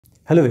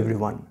Hello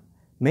everyone.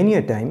 Many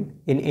a time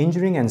in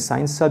engineering and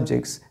science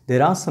subjects,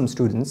 there are some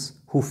students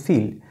who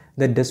feel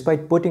that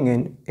despite putting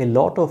in a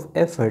lot of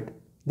effort,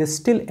 they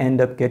still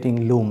end up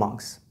getting low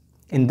marks.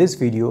 In this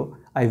video,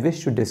 I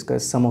wish to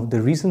discuss some of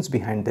the reasons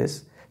behind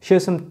this, share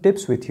some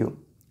tips with you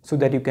so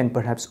that you can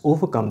perhaps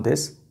overcome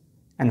this,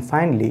 and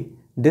finally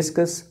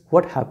discuss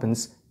what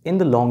happens in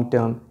the long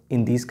term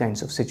in these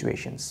kinds of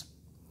situations.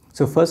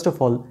 So first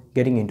of all,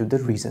 getting into the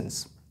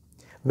reasons.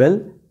 Well,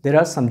 there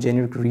are some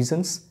generic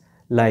reasons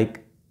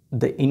like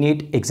the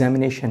innate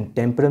examination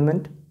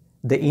temperament,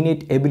 the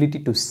innate ability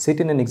to sit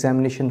in an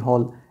examination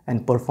hall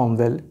and perform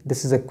well.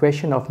 This is a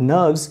question of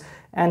nerves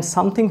and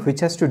something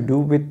which has to do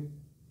with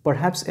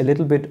perhaps a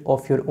little bit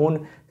of your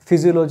own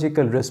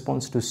physiological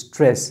response to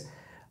stress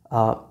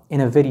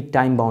in a very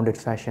time-bounded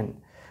fashion.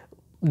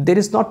 There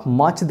is not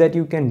much that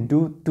you can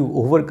do to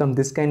overcome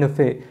this kind of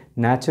a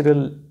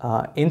natural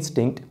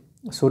instinct,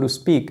 so to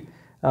speak,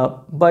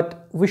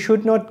 but we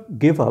should not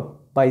give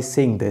up by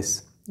saying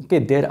this. Okay,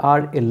 there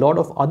are a lot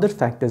of other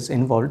factors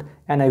involved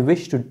and I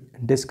wish to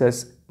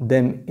discuss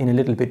them in a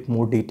little bit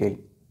more detail.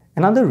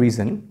 Another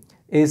reason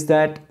is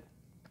that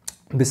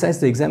besides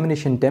the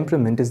examination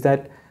temperament is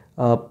that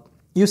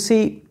you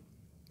see,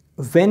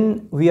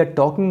 when we are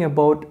talking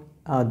about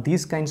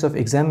these kinds of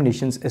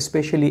examinations,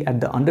 especially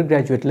at the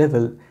undergraduate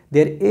level,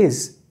 there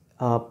is,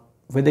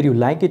 whether you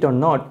like it or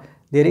not,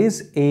 there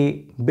is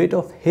a bit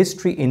of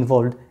history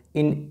involved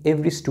in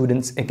every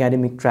student's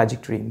academic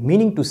trajectory,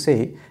 meaning to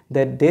say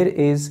that there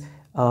is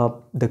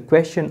the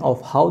question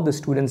of how the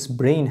student's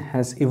brain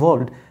has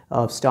evolved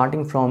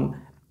starting from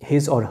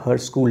his or her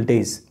school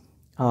days.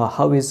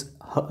 How is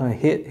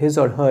his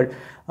or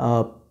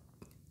her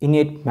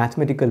innate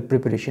mathematical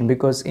preparation,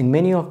 because in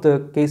many of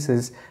the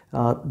cases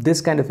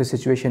this kind of a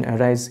situation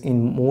arises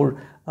in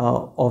more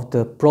of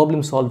the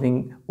problem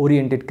solving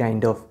oriented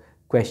kind of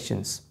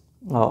questions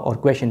or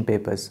question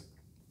papers.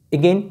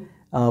 Again,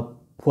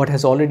 what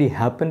has already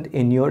happened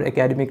in your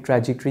academic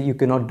trajectory, you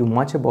cannot do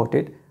much about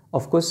it.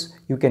 Of course,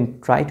 you can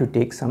try to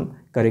take some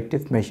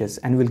corrective measures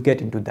and we'll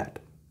get into that.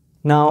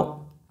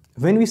 Now,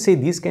 when we say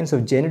these kinds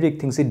of generic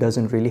things, it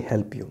doesn't really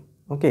help you.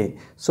 Okay,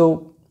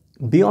 so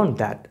beyond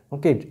that,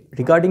 okay,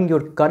 regarding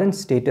your current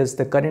status,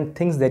 the current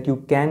things that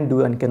you can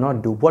do and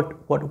cannot do,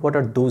 what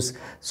are those?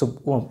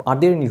 So are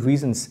there any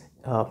reasons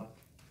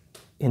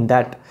in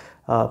that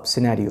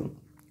scenario?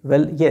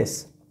 Well,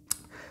 yes.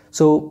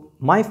 So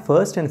my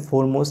first and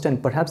foremost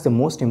and perhaps the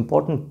most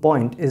important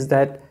point is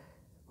that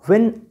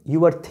when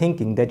you are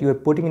thinking that you are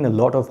putting in a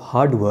lot of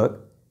hard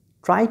work,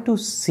 try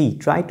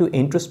to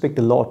introspect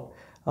a lot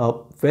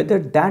whether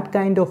that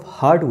kind of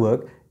hard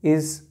work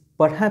is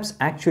perhaps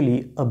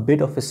actually a bit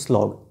of a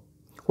slog.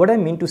 What I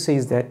mean to say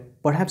is that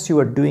perhaps you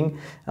are doing,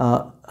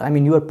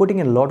 you are putting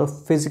in a lot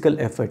of physical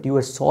effort, you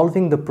are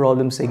solving the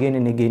problems again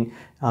and again,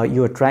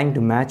 you are trying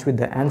to match with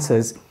the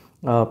answers,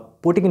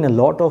 putting in a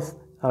lot of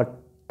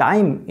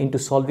time into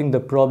solving the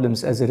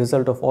problems as a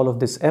result of all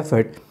of this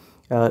effort,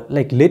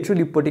 like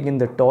literally putting in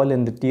the toil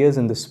and the tears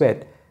and the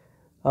sweat.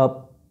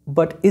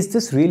 But is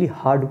this really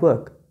hard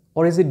work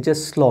or is it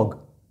just slog?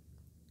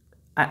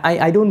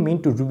 I don't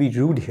mean to be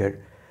rude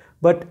here,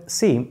 but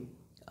see,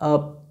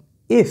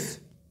 if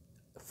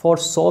for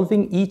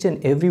solving each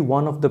and every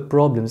one of the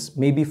problems,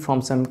 maybe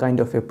from some kind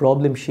of a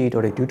problem sheet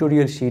or a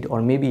tutorial sheet,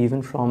 or maybe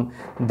even from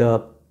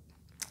the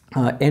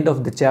end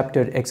of the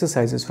chapter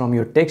exercises from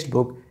your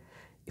textbook,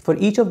 for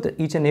each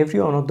and every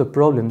one of the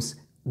problems,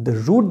 the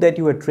route that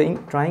you are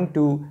trying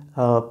to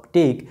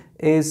take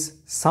is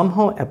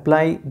somehow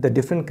apply the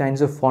different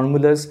kinds of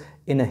formulas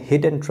in a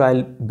hit and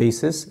trial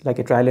basis, like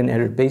a trial and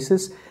error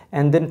basis,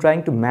 and then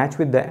trying to match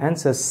with the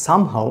answers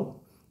somehow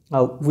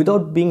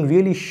without being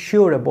really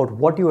sure about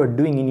what you are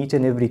doing in each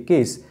and every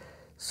case.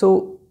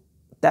 So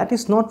that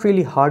is not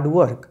really hard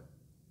work.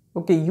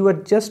 Okay, you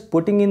are just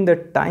putting in the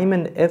time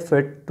and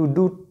effort to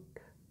do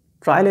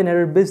trial and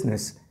error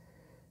business.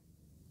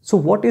 So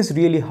what is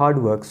really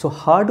hard work? So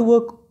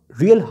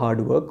real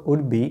hard work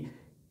would be,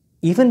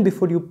 even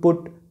before you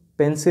put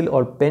pencil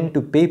or pen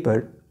to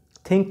paper,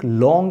 think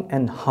long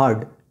and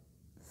hard,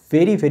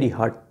 very, very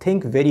hard.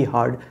 Think very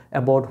hard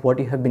about what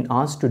you have been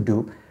asked to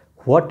do,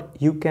 what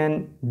you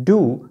can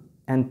do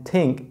and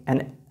think,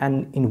 and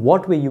in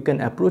what way you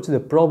can approach the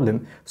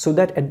problem so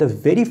that at the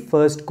very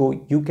first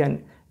go you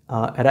can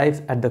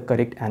arrive at the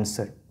correct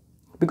answer.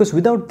 Because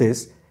without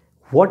this,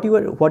 what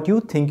you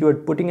think you are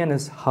putting in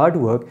as hard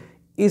work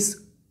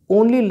is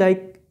only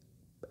like,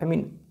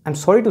 I'm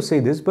sorry to say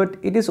this, but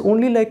it is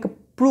only like a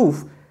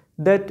proof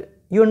that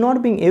you're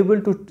not being able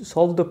to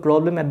solve the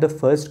problem at the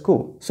first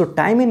go. So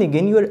time and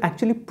again, you are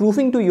actually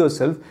proving to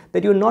yourself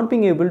that you're not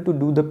being able to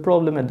do the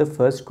problem at the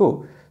first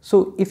go.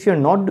 So if you're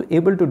not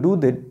able to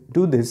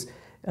do this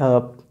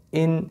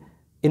in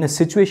a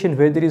situation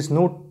where there is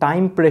no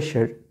time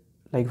pressure,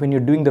 like when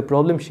you're doing the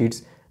problem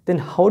sheets, then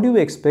how do you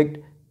expect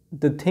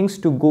the things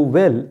to go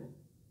well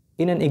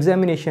in an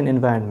examination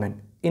environment,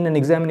 in an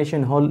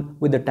examination hall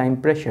with the time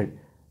pressure?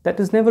 That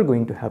is never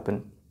going to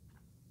happen.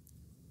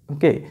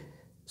 Okay,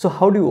 so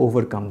how do you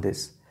overcome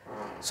this?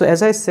 So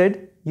as I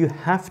said, you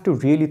have to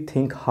really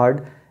think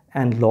hard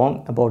and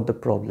long about the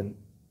problem.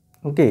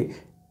 Okay,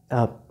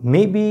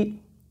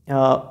 maybe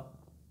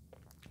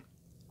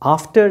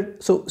after,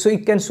 so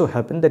it can so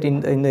happen that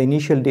in the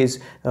initial days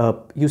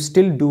you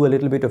still do a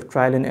little bit of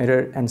trial and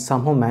error and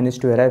somehow manage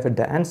to arrive at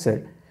the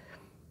answer.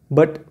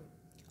 But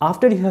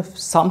after you have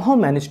somehow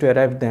managed to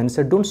arrive at the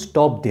answer, don't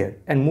stop there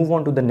and move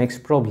on to the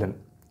next problem.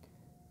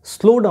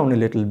 Slow down a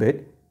little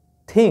bit,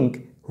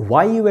 think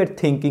why you were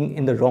thinking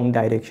in the wrong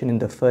direction in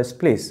the first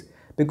place.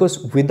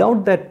 Because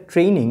without that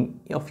training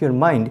of your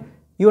mind,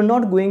 you are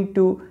not going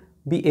to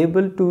be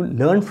able to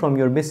learn from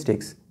your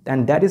mistakes,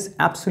 and that is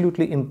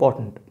absolutely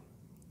important.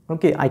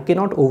 Okay, I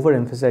cannot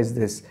overemphasize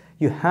this.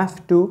 You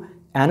have to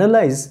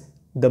analyze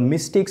the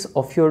mistakes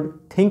of your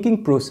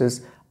thinking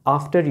process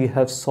after you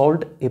have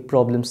solved a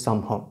problem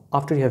somehow,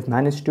 after you have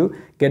managed to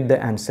get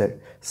the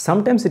answer.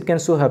 Sometimes it can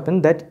so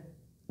happen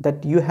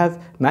that you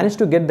have managed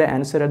to get the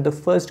answer at the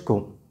first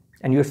go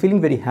and you're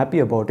feeling very happy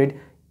about it.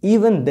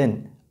 Even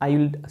then, I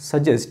will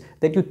suggest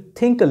that you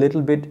think a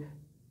little bit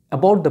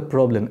about the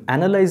problem,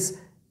 analyze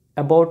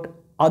about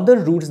other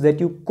routes that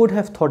you could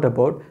have thought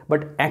about,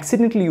 but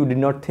accidentally you did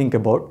not think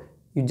about.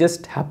 You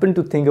just happen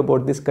to think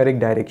about this correct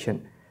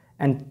direction,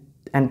 and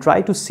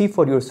try to see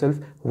for yourself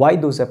why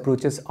those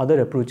approaches,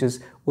 other approaches,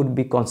 would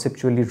be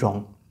conceptually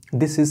wrong.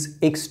 This is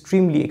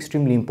extremely,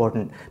 extremely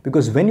important,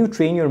 because when you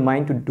train your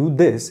mind to do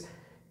this,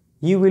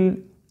 you will,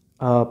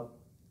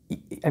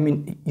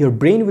 your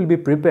brain will be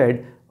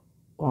prepared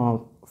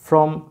to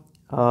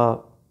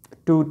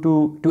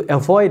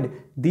avoid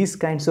these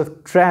kinds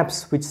of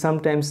traps which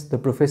sometimes the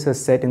professors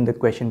set in the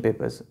question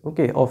papers,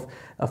 okay, of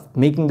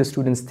making the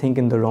students think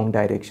in the wrong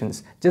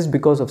directions just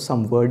because of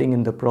some wording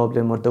in the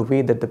problem or the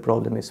way that the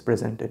problem is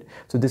presented.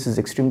 So this is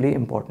extremely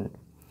important.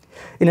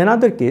 In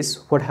another case,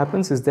 what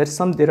happens is that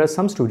there are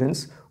some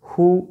students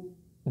who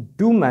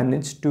do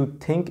manage to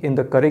think in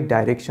the correct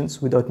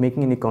directions without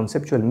making any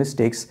conceptual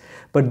mistakes,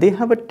 but they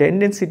have a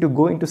tendency to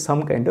go into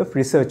some kind of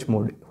research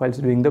mode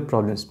whilst doing the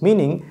problems,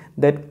 meaning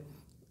that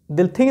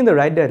they'll think in the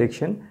right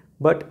direction,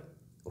 but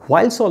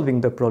while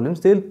solving the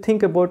problems, they'll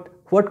think about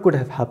what could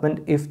have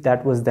happened if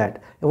that was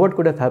that, and what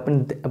could have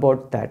happened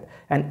about that.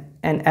 And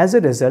as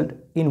a result,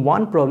 in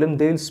one problem,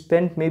 they'll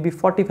spend maybe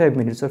 45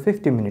 minutes or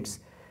 50 minutes.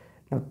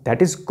 Now, that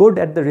is good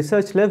at the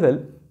research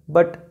level,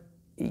 but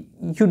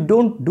you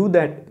don't do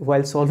that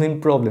while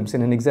solving problems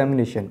in an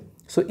examination.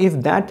 So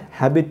if that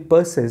habit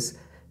persists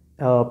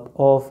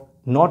of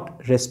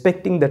not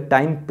respecting the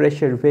time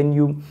pressure when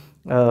you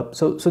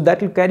so that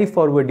will carry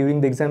forward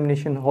during the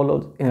examination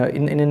hall,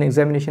 in an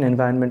examination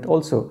environment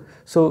also.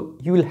 So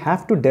you will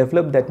have to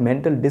develop that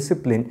mental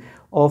discipline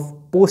of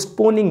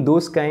postponing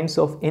those kinds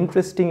of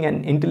interesting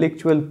and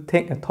intellectual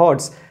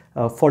thoughts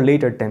for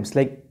later times.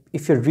 Like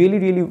if you're really,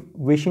 really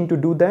wishing to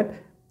do that,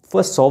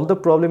 first solve the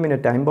problem in a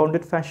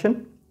time-bounded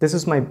fashion. This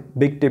is my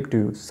big tip to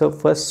you. So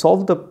first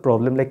solve the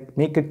problem, like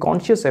make a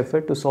conscious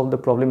effort to solve the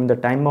problem in the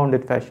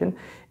time-bounded fashion,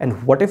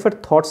 and whatever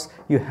thoughts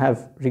you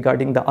have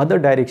regarding the other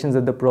directions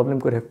that the problem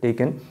could have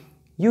taken,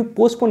 you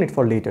postpone it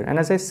for later. And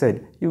as I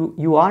said, you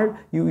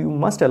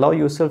must allow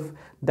yourself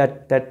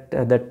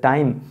that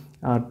time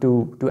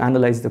to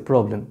analyze the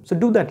problem. So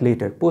do that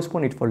later,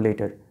 postpone it for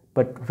later.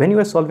 But when you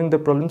are solving the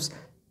problems,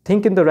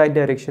 think in the right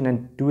direction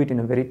and do it in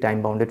a very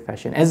time-bounded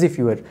fashion, as if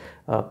you were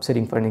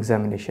sitting for an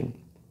examination.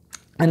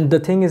 And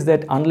the thing is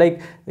that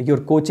unlike your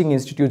coaching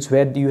institutes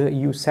where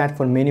you sat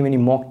for many, many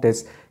mock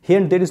tests,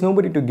 here there is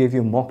nobody to give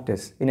you mock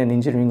tests in an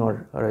engineering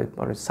or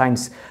a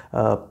science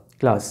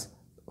class.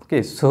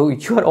 Okay, so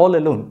you are all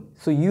alone.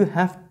 So you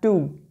have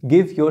to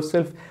give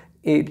yourself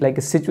like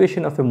a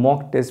situation of a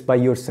mock test by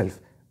yourself.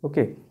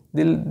 Okay,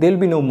 there'll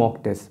be no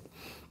mock test.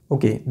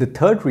 Okay, the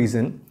third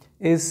reason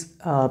is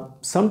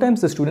sometimes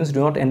the students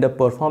do not end up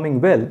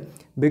performing well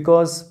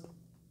because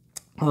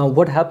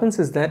what happens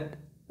is that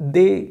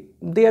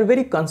they are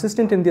very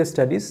consistent in their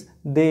studies.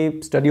 They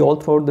study all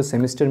throughout the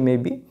semester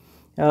maybe,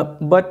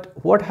 but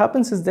what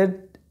happens is that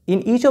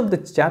in each of the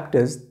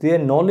chapters their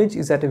knowledge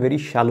is at a very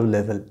shallow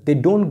level. They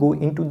don't go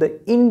into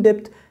the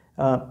in-depth,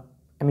 the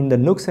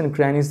nooks and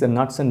crannies, the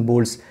nuts and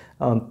bolts,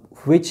 on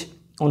which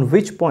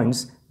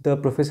points the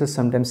professors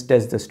sometimes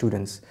test the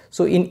students.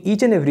 So in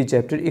each and every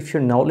chapter, if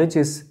your knowledge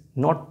is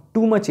not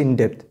too much in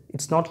depth,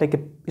 it's not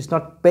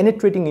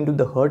penetrating into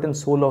the heart and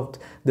soul of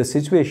the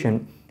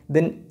situation,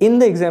 then in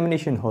the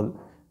examination hall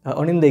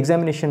or in the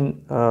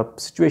examination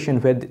situation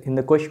where in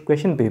the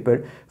question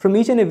paper, from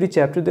each and every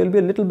chapter there will be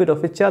a little bit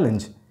of a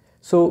challenge.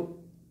 So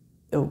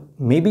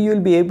maybe you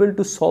will be able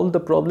to solve the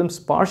problems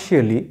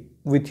partially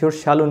with your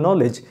shallow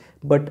knowledge,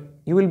 but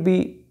you will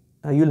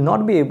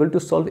not be able to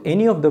solve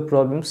any of the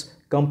problems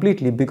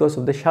completely because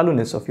of the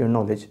shallowness of your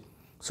knowledge.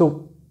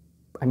 So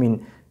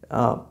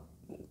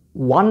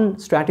one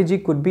strategy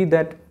could be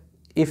that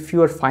if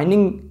you are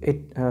finding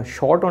it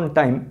short on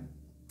time,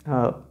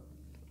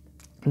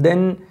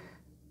 then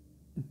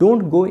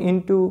don't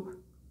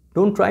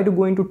try to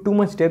go into too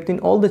much depth in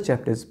all the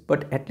chapters,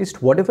 but at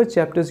least whatever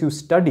chapters you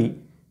study,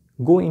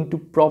 go into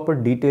proper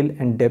detail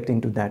and depth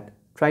into that.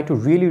 Try to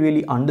really,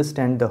 really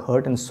understand the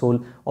heart and soul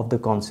of the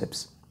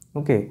concepts.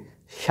 Okay,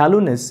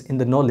 shallowness in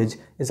the knowledge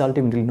is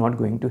ultimately not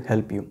going to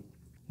help you.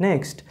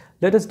 Next,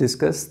 let us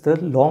discuss the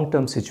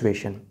long-term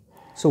situation.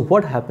 So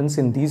what happens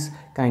in these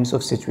kinds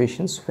of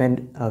situations when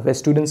where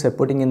students are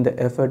putting in the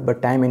effort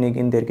but time and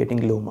again they're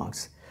getting low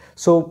marks?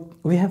 So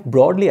we have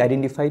broadly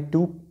identified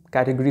two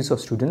categories of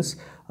students.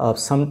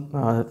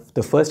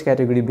 The first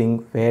category being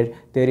where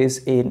there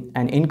is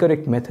an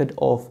incorrect method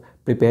of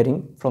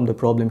preparing from the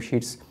problem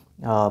sheets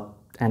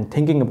and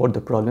thinking about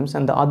the problems,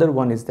 and the other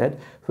one is that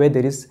where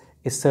there is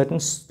a certain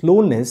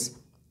slowness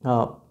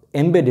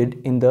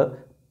embedded in the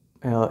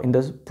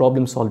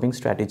problem solving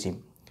strategy.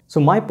 So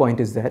my point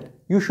is that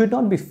you should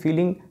not be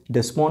feeling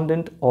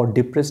despondent or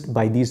depressed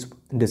by these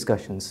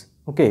discussions.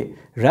 Okay,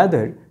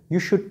 rather you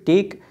should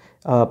take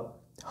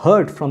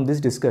heart from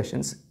these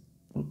discussions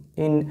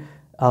in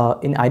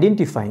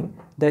identifying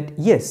that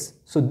yes,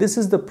 so this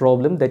is the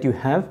problem that you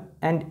have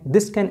and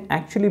this can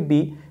actually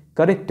be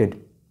corrected.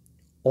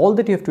 All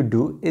that you have to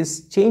do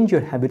is change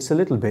your habits a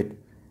little bit.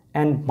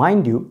 And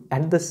mind you,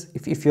 at this,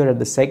 if you're at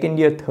the second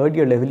year, third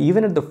year level,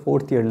 even at the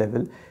fourth year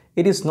level,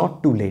 it is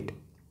not too late.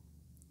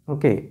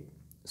 Okay,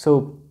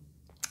 so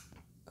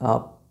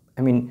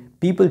I mean,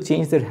 people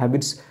change their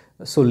habits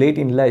so late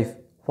in life.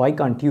 Why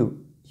can't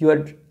you? You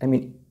are, I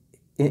mean,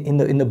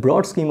 in the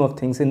broad scheme of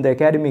things, in the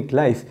academic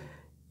life,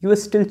 you are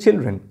still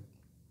children.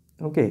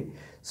 Okay,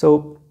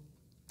 so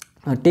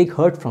take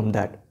heart from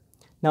that.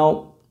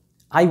 Now,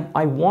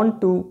 I want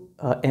to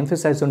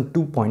emphasize on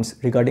 2 points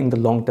regarding the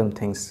long-term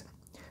things.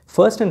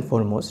 First and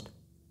foremost,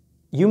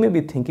 you may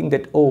be thinking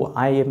that, oh,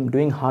 I am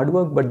doing hard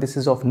work, but this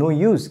is of no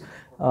use.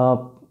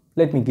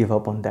 Let me give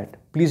up on that.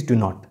 Please do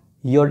not.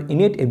 Your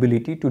innate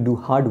ability to do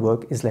hard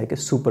work is like a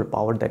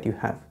superpower that you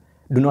have.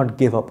 Do not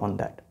give up on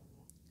that.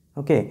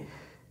 Okay.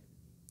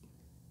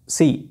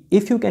 See,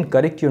 if you can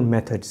correct your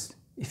methods,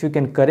 if you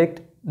can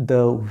correct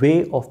the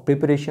way of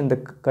preparation,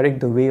 correct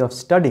the way of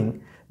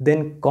studying,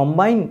 then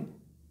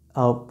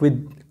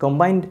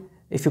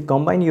if you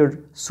combine your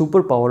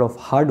superpower of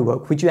hard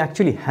work, which you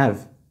actually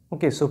have,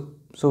 okay, so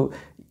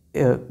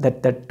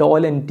that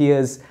toil and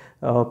tears,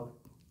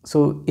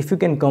 so if you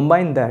can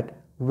combine that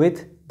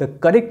with the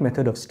correct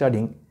method of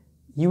studying,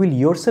 you will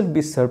yourself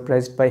be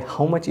surprised by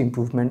how much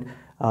improvement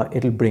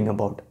it will bring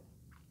about.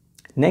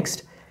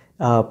 Next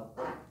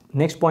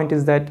point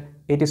is that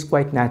it is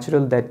quite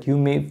natural that you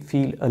may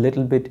feel a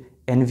little bit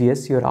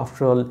envious. You're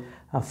after all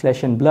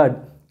flesh and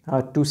blood,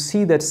 to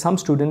see that some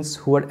students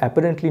who are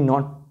apparently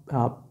not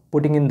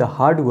putting in the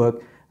hard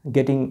work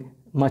getting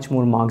much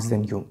more marks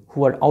than you,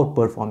 who are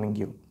outperforming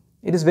you.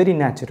 It is very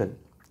natural.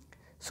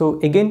 So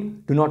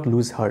again, do not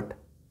lose heart.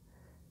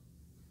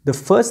 The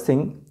first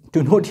thing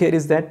to note here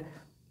is that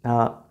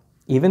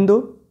even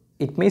though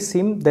it may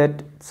seem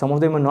that some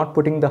of them are not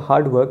putting the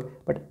hard work,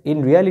 but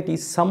in reality,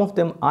 some of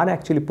them are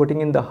actually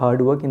putting in the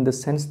hard work, in the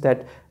sense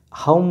that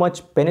how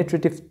much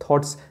penetrative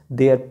thoughts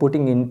they are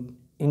putting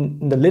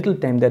in the little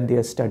time that they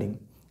are studying.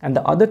 And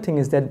the other thing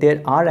is that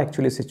there are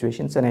actually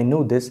situations, and I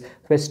know this,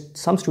 where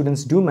some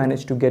students do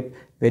manage to get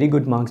very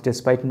good marks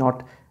despite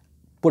not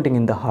putting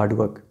in the hard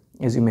work,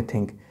 as you may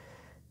think.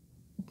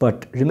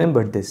 But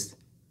remember this,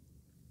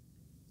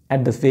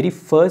 at the very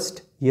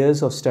first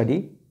years of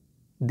study,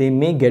 they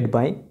may get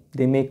by,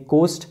 they may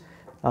coast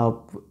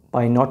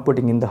by not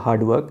putting in the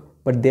hard work,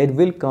 but there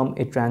will come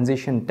a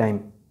transition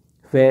time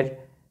where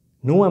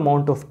no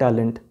amount of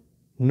talent,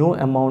 no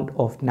amount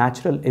of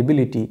natural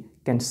ability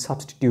can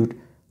substitute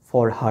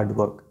for hard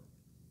work.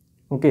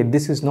 Okay,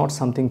 this is not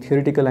something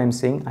theoretical I'm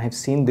saying. I have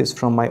seen this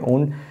from my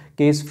own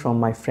case, from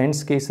my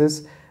friends'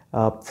 cases,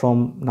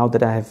 from now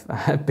that I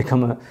have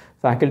become a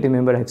faculty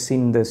member, I've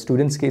seen the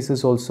students'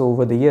 cases also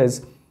over the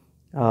years.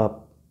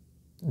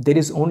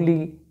 There's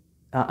only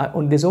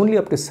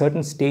up to a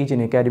certain stage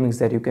in academics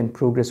that you can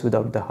progress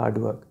without the hard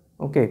work,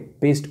 okay,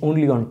 based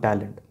only on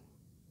talent.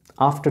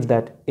 After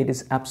that, it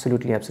is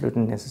absolutely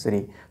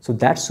necessary. So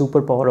that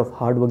superpower of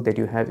hard work that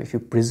you have, if you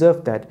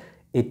preserve that,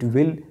 it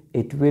will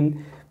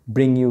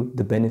bring you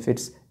the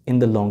benefits in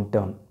the long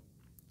term.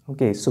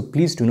 Okay, so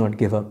please do not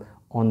give up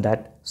on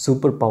that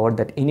superpower,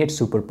 that innate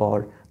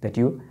superpower that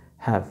you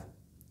have.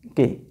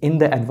 Okay, in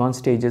the advanced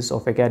stages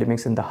of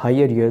academics and the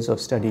higher years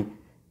of study,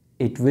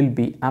 it will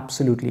be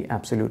absolutely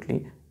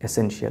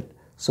essential.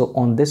 So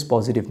on this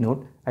positive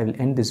note, I will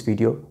end this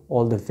video.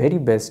 All the very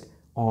best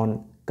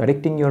on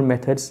correcting your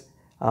methods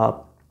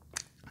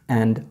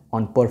and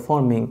on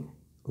performing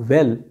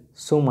well,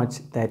 so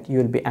much that you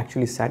will be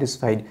actually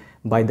satisfied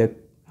by the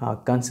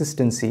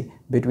consistency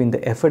between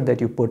the effort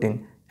that you put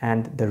in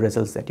and the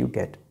results that you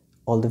get.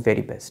 All the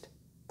very best.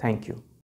 Thank you.